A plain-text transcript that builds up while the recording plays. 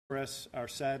express our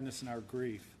sadness and our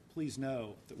grief, please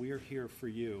know that we are here for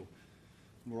you,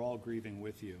 and we're all grieving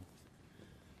with you.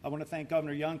 I want to thank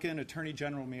Governor Youngkin, Attorney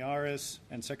General Miyares,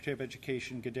 and Secretary of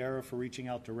Education Guerrero for reaching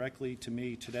out directly to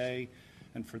me today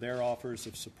and for their offers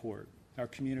of support. Our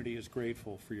community is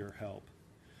grateful for your help.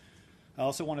 I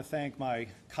also want to thank my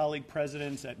colleague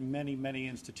presidents at many, many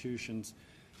institutions.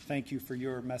 Thank you for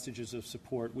your messages of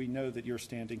support. We know that you're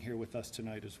standing here with us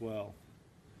tonight as well.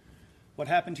 What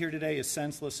happened here today is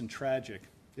senseless and tragic.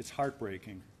 It's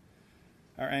heartbreaking.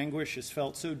 Our anguish is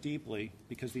felt so deeply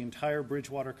because the entire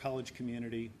Bridgewater College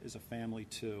community is a family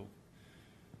too.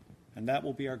 And that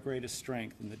will be our greatest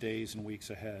strength in the days and weeks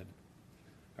ahead.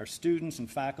 Our students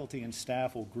and faculty and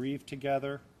staff will grieve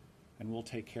together, and we'll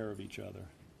take care of each other.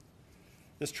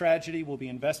 This tragedy will be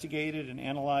investigated and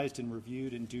analyzed and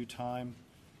reviewed in due time,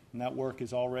 and that work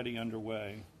is already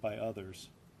underway by others.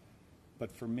 But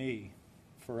for me,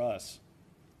 for us,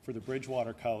 for the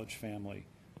Bridgewater College family,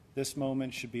 this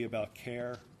moment should be about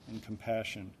care and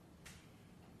compassion.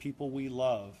 People we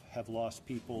love have lost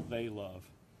people they love.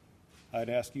 I'd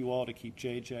ask you all to keep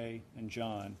JJ and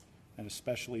John, and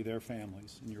especially their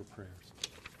families, in your prayers.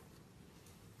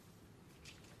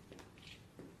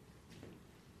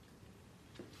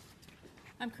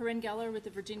 I'm Corinne Geller with the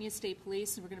Virginia State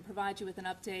Police, and we're going to provide you with an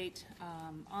update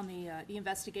on the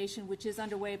investigation, which is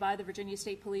underway by the Virginia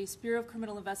State Police Bureau of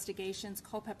Criminal Investigations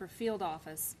Culpeper Field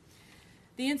Office.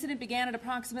 The incident began at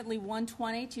approximately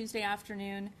 1:20 Tuesday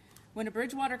afternoon when a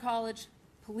Bridgewater College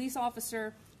police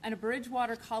officer and a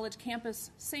Bridgewater College campus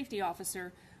safety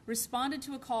officer responded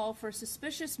to a call for a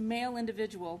suspicious male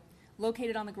individual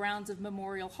located on the grounds of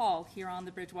Memorial Hall here on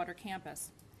the Bridgewater campus.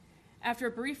 After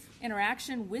a brief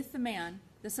interaction with the man,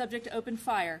 the subject opened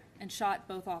fire and shot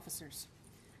both officers.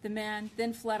 The man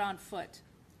then fled on foot.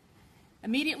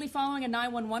 Immediately following a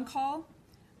 911 call,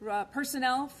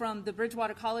 personnel from the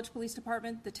Bridgewater College Police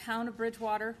Department, the Town of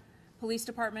Bridgewater Police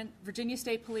Department, Virginia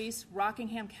State Police,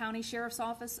 Rockingham County Sheriff's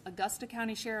Office, Augusta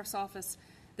County Sheriff's Office,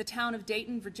 the Town of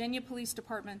Dayton, Virginia Police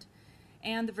Department,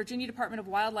 and the Virginia Department of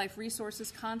Wildlife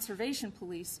Resources Conservation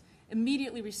Police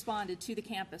immediately responded to the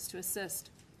campus to assist.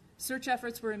 Search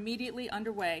efforts were immediately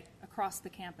underway across the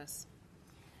campus.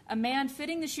 A man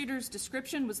fitting the shooter's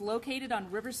description was located on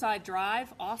Riverside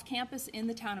Drive off campus in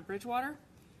the town of Bridgewater.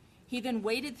 He then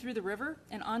waded through the river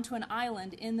and onto an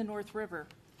island in the North River,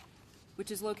 which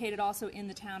is located also in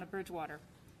the town of Bridgewater.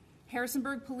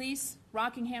 Harrisonburg Police,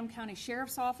 Rockingham County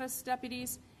Sheriff's Office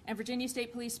deputies, and Virginia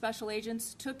State Police special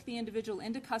agents took the individual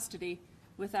into custody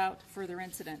without further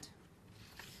incident.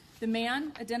 The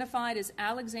man, identified as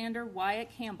Alexander Wyatt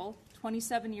Campbell,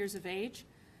 27 years of age,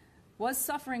 was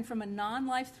suffering from a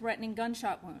non-life-threatening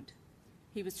gunshot wound.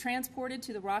 He was transported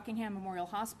to the Rockingham Memorial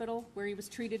Hospital, where he was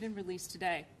treated and released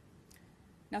today.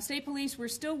 Now, State Police, we're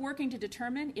still working to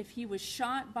determine if he was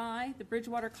shot by the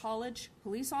Bridgewater College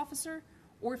police officer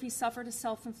or if he suffered a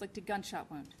self-inflicted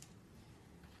gunshot wound.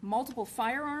 Multiple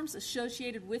firearms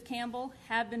associated with Campbell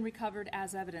have been recovered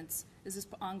as evidence in this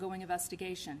ongoing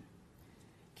investigation.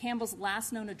 Campbell's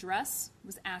last known address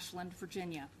was Ashland,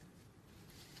 Virginia.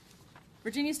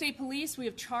 Virginia State Police, we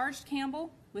have charged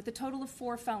Campbell with a total of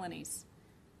 4 felonies,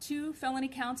 2 felony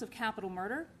counts of capital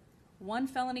murder, 1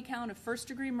 felony count of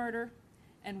first-degree murder,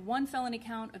 and 1 felony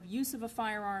count of use of a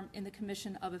firearm in the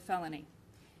commission of a felony.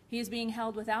 He is being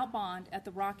held without bond at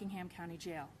the Rockingham County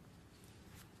Jail.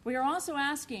 We are also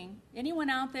asking anyone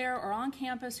out there or on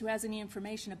campus who has any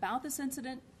information about this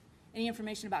incident, any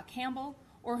information about Campbell,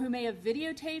 or who may have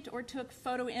videotaped or took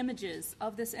photo images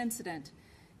of this incident,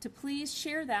 to please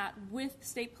share that with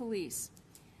State Police.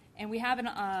 And we have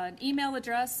an email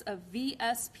address of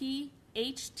VSPHTCS.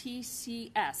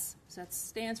 So that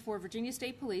stands for Virginia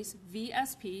State Police,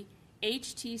 VSPHTCS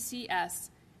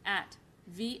at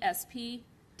vsp.virginia.gov.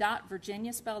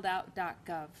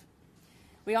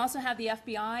 We also have the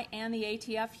FBI and the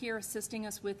ATF here assisting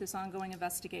us with this ongoing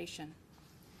investigation.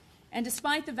 And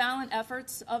despite the valiant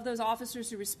efforts of those officers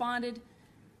who responded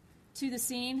to the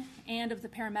scene and of the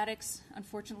paramedics,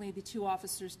 unfortunately, the 2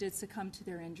 officers did succumb to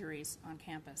their injuries on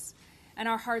campus. And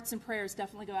our hearts and prayers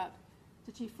definitely go out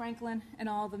to Chief Franklin and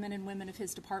all the men and women of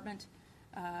his department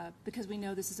because we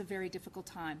know this is a very difficult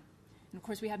time. And of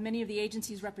course, we have many of the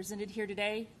agencies represented here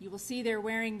today. You will see they're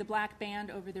wearing the black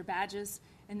band over their badges,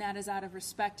 and that is out of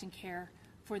respect and care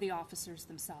for the officers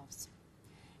themselves.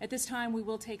 At this time, we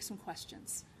will take some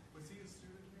questions. Was he a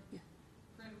student here? Yeah.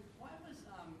 Fran, why was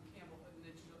Campbell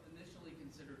initially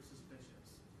considered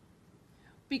suspicious?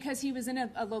 Because he was in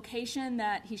a location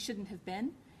that he shouldn't have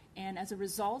been, and as a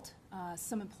result,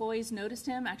 some employees noticed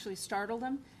him, actually startled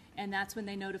him, and that's when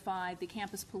they notified the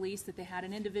campus police that they had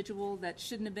an individual that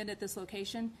shouldn't have been at this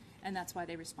location, and that's why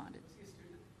they responded. Was he a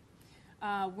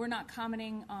student? We're not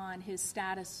commenting on his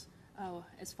status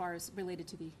as far as related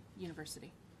to the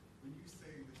university. When you say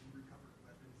that you recovered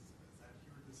weapons, is that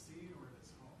here at the scene or at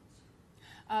his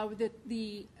home?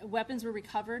 The weapons were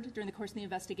recovered during the course of the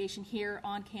investigation here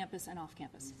on campus and off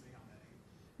campus. Can you say how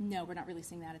many? No, we're not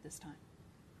releasing that at this time.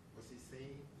 Was he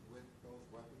seen with those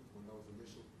weapons when those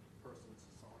initial persons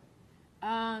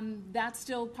saw him? That's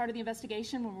still part of the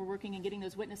investigation when we're working and getting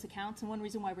those witness accounts. And one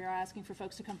reason why we are asking for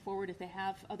folks to come forward if they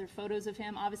have other photos of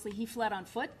him. Obviously, he fled on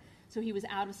foot, so he was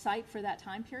out of sight for that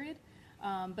time period.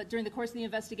 But during the course of the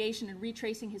investigation and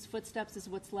retracing his footsteps is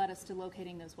what's led us to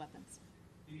locating those weapons.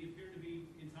 Did he appear to be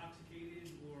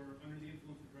intoxicated or under the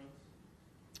influence of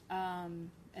drugs?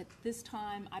 At this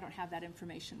time, I don't have that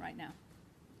information right now.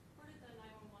 Where did the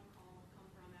 911 call come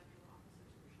from after the officers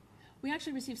were shot? We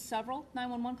actually received several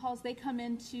 911 calls. They come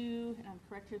into, and I'm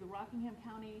correct here, the Rockingham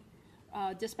County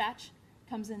dispatch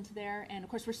comes into there, and of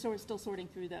course we're still sorting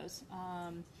through those.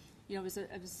 It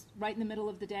was right in the middle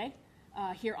of the day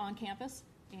here on campus,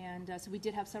 and so we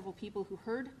did have several people who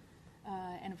heard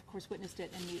and of course witnessed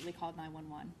it and immediately called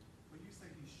 911. When you say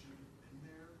he should have been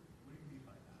there, what do you mean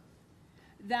by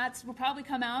that? That will probably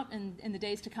come out in the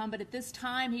days to come, but at this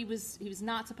time he was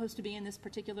not supposed to be in this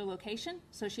particular location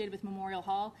associated with Memorial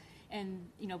Hall. And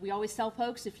we always tell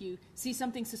folks, if you see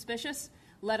something suspicious,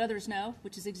 let others know,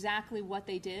 which is exactly what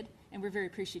they did, and we're very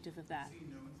appreciative of that. Is he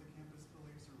known to campus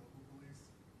police or local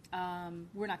police?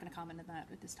 We're not going to comment on that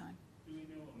at this time. Do we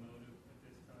know a motive at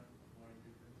this time of why he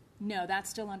did this? No, that's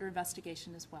still under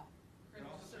investigation as well. Did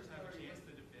officers have a chance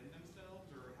to defend themselves,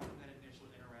 or how did that initial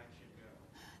interaction go?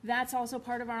 That's also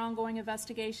part of our ongoing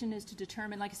investigation, is to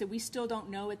determine, like I said, we still don't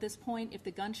know at this point if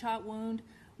the gunshot wound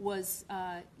was,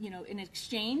 an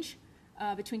exchange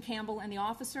between Campbell and the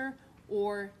officer,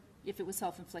 or if it was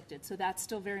self-inflicted. So that's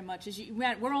still very much,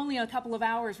 we're only a couple of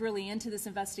hours really into this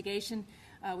investigation.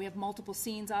 We have multiple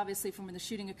scenes, obviously, from when the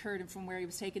shooting occurred and from where he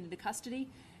was taken into custody.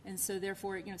 And so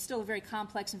therefore, it's still a very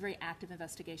complex and very active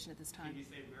investigation at this time. Did you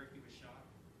say where he was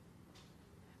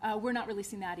shot? We're not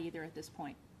releasing that either at this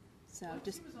point. So Once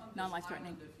just he was on this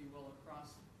non-life-threatening. island, if you will,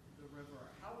 across the river,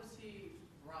 how was he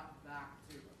brought back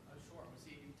to shore? Was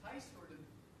he enticed, or did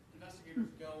investigators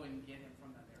go and get him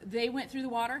from that area? They went through the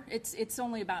water. It's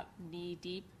only about knee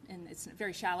deep, and it's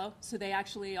very shallow. So they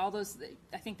actually, I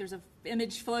think there's an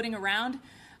image floating around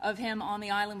of him on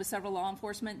the island with several law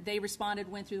enforcement. They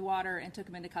responded, went through the water, and took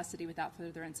him into custody without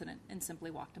further incident, and simply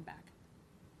walked him back.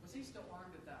 Was he still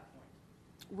armed at that point?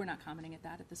 We're not commenting at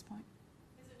that at this point.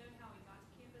 Is it known how he got to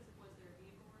campus? Was there a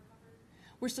vehicle recovered?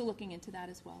 We're still looking into that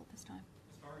as well at this time.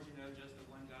 As far as you know, just the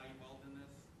one guy involved in this?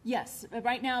 Yes,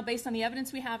 right now, based on the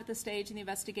evidence we have at this stage in the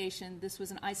investigation, this was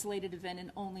an isolated event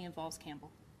and only involves Campbell.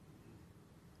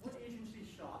 What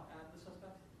agency shot at the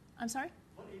suspect? I'm sorry?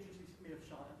 What agency may have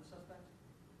shot at the suspect?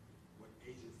 What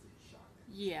agency shot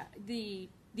him? Yeah,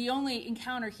 the only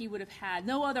encounter he would have had,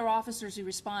 no other officers who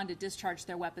responded discharged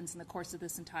their weapons in the course of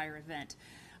this entire event.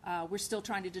 We're still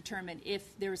trying to determine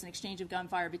if there was an exchange of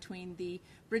gunfire between the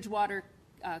Bridgewater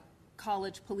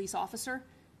College police officer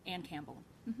and Campbell.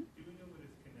 Mm-hmm. Do we know what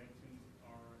his connections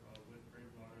are with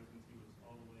Bridgewater, since he was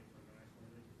all the way from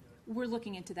Nashville? We're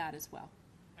looking into that as well.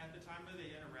 At the time of the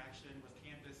interaction, was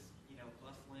campus,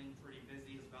 bustling, pretty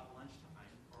busy? It was about lunchtime,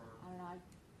 or? I don't know.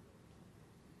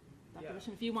 Dr.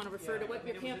 Bishop, if you want to refer to what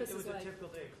your campus is It was like. a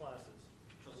typical day of classes.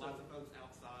 So lots of folks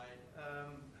outside.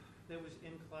 There was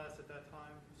in class at that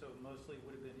time, so mostly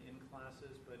would have been in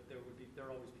classes, but there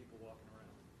are always people walking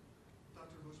around.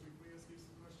 Dr. Bushman, can we ask you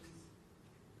some questions?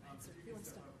 Sir, If if you you want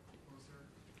can to step up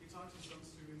closer. You talked to some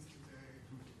students today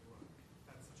who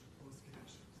had such a close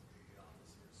connection to the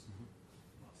officers who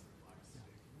lost their lives today.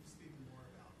 Can you speak more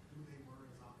about who they were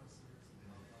as officers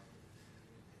and how they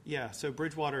Yeah, so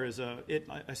Bridgewater is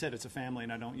I said it's a family,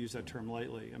 and I don't use that term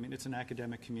lightly. I mean, it's an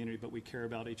academic community, but we care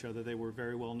about each other. They were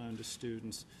very well known to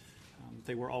students.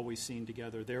 They were always seen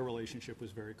together. Their relationship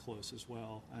was very close as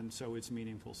well, and so it's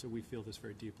meaningful. So we feel this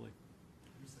very deeply.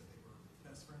 You said they were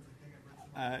best friends, I think,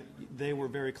 at Bridgewater. They were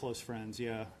very close friends,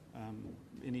 yeah,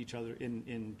 in each other,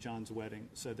 in John's wedding.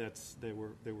 So they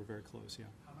were very close, yeah.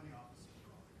 How many officers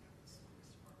were on the campus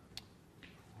police department?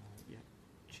 Yeah.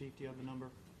 Chief, do you have the number?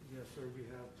 Yes, sir. We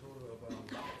have a total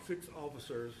of 6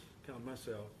 officers, count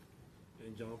myself,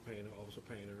 and John Painter, Officer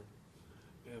Painter,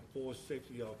 and 4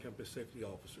 campus safety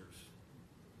officers.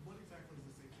 What exactly is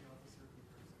a safety officer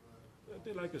compared to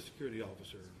They're like a security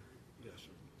officer. Yes,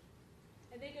 sir.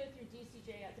 And they go through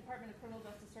DCJ, Department of Criminal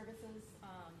Justice Services.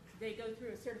 They go through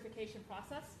a certification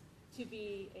process to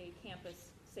be a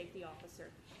campus safety officer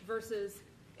versus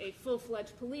a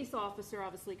full-fledged police officer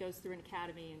obviously goes through an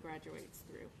academy and graduates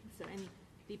through. So, and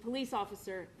The police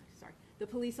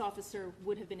officer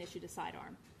would have been issued a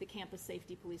sidearm. The campus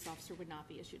safety police officer would not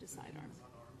be issued a sidearm.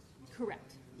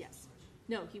 Correct, yes.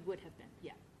 No, he would have been,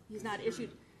 yeah. He's not issued,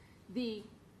 the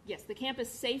campus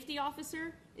safety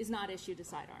officer is not issued a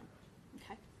sidearm,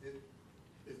 okay? Is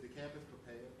the campus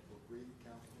prepared for grief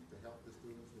counseling to help the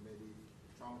students who may be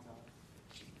traumatized?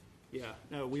 Yeah,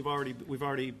 no, we've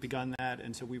already begun that,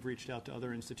 and so we've reached out to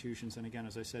other institutions, and again,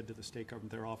 as I said, to the state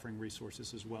government, they're offering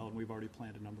resources as well, and we've already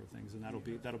planned a number of things, and that'll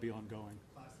be ongoing.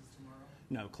 Classes tomorrow?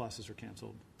 No, classes are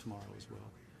canceled tomorrow as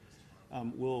well.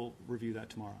 We'll review that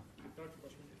tomorrow. Dr.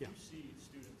 Bushman, if Yeah. you see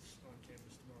students on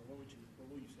campus tomorrow, what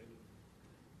will you say to them?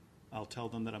 I'll tell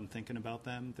them that I'm thinking about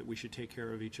them, that we should take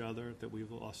care of each other, that we've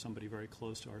lost somebody very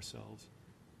close to ourselves,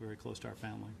 very close to our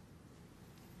family.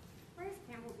 Where is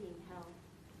Campbell being held?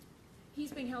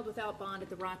 He's being held without bond at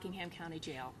the Rockingham County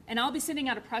Jail. And I'll be sending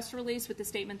out a press release with the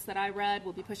statements that I read.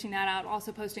 We'll be pushing that out,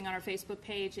 also posting on our Facebook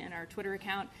page and our Twitter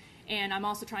account. And I'm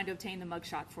also trying to obtain the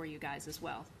mugshot for you guys as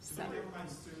well. So do you know how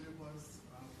soon it was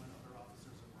when other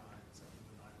officers arrived after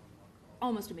the 911 call?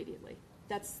 Almost immediately.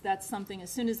 That's something, as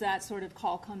soon as that sort of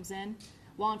call comes in,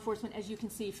 law enforcement, as you can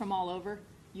see from all over,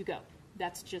 you go.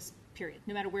 That's just period.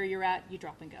 No matter where you're at, you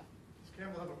drop and go. Does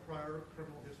Campbell have a prior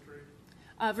criminal history?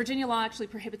 Virginia law actually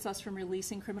prohibits us from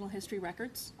releasing criminal history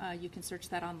records. You can search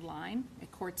that online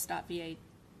at courts.state.va.us.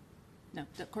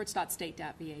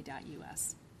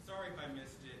 Sorry if I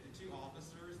missed it. The two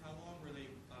officers, how long were they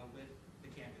with the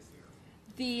campus here?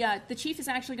 The chief is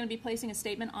actually going to be placing a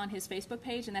statement on his Facebook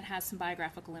page, and that has some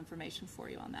biographical information for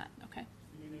you on that. Okay. Do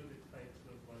we know the types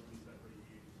of weapons that were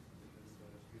used in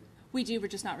this shooting? We do. We're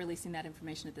just not releasing that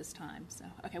information at this time. So,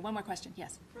 okay. One more question.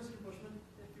 Yes. President Bushman,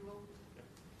 if you will.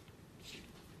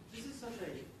 This is such a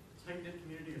tight-knit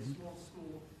community, a small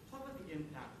school. Talk about the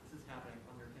impact this is having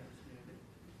on your campus community.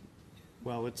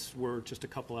 Well, we're just a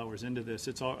couple hours into this.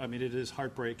 It is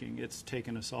heartbreaking. It's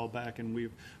taken us all back,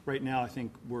 and right now I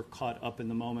think we're caught up in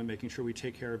the moment, making sure we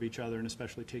take care of each other and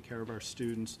especially take care of our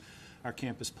students, our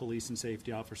campus police and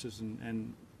safety officers,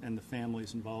 and the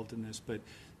families involved in this. But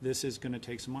this is going to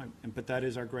take some time. But that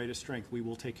is our greatest strength. We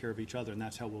will take care of each other, and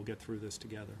that's how we'll get through this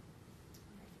together.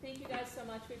 Thank you guys so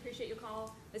much. We appreciate your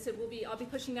call. I said I'll be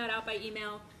pushing that out by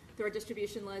email through our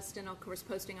distribution list, and of course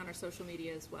posting on our social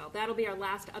media as well. That'll be our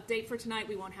last update for tonight.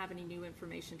 We won't have any new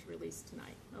information to release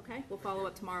tonight. Okay? We'll follow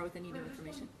up tomorrow with any new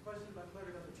information. Just one question about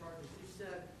clarity about the charges. You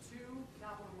said 2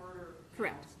 capital murder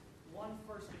Correct. counts, 1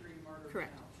 first-degree murder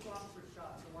Correct. count. 2 officers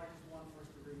shot, so why just 1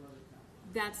 first-degree murder count?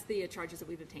 That's the charges that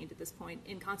we've obtained at this point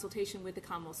in consultation with the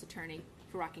Commonwealth's attorney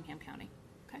for Rockingham County.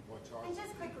 Okay? What And charges?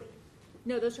 just quickly,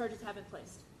 No, those charges have been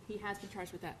placed. He has been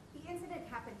charged with that. the incident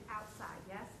happened outside,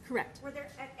 yes? Correct. Were there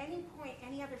at any point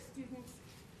any other students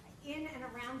in and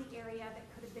around the area that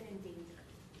could have been in danger?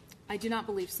 I do not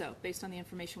believe so, based on the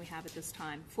information we have at this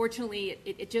time. Fortunately,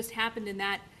 it just happened in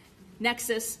that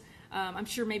nexus. I'm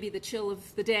sure maybe the chill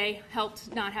of the day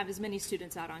helped not have as many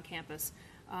students out on campus.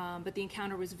 But the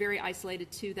encounter was very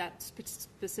isolated to that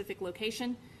specific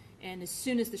location, and as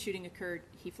soon as the shooting occurred,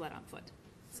 he fled on foot.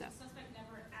 So The suspect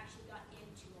never actually got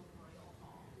into Memorial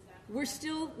Hall. Is that correct?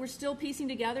 we're still piecing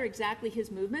together exactly his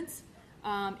movements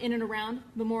in and around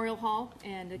Memorial Hall,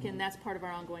 and again, that's part of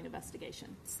our ongoing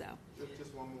investigation. So.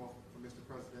 Just one more for Mr.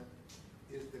 President.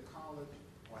 Is the college,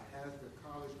 or has the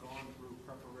college gone through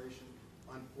preparation?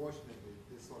 Unfortunately,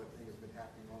 this sort of thing has been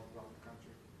happening all throughout the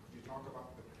country. Could you talk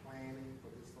about the planning for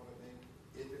this sort of thing,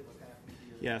 if it was happening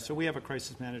here? Yeah, so we have a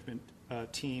crisis management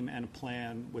team and a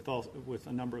plan with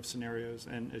a number of scenarios,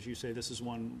 and as you say, this is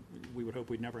one we would hope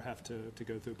we'd never have to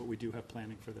go through, but we do have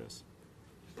planning for this.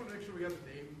 Just want to make sure we have the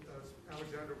name,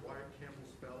 Alexander Wyatt Campbell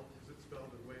spelled. Is it spelled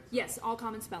the way it's Yes, all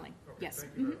common spelling. Okay, Yes.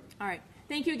 thank you very much. All right.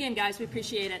 Thank you again, guys. We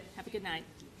appreciate it. Have a good night.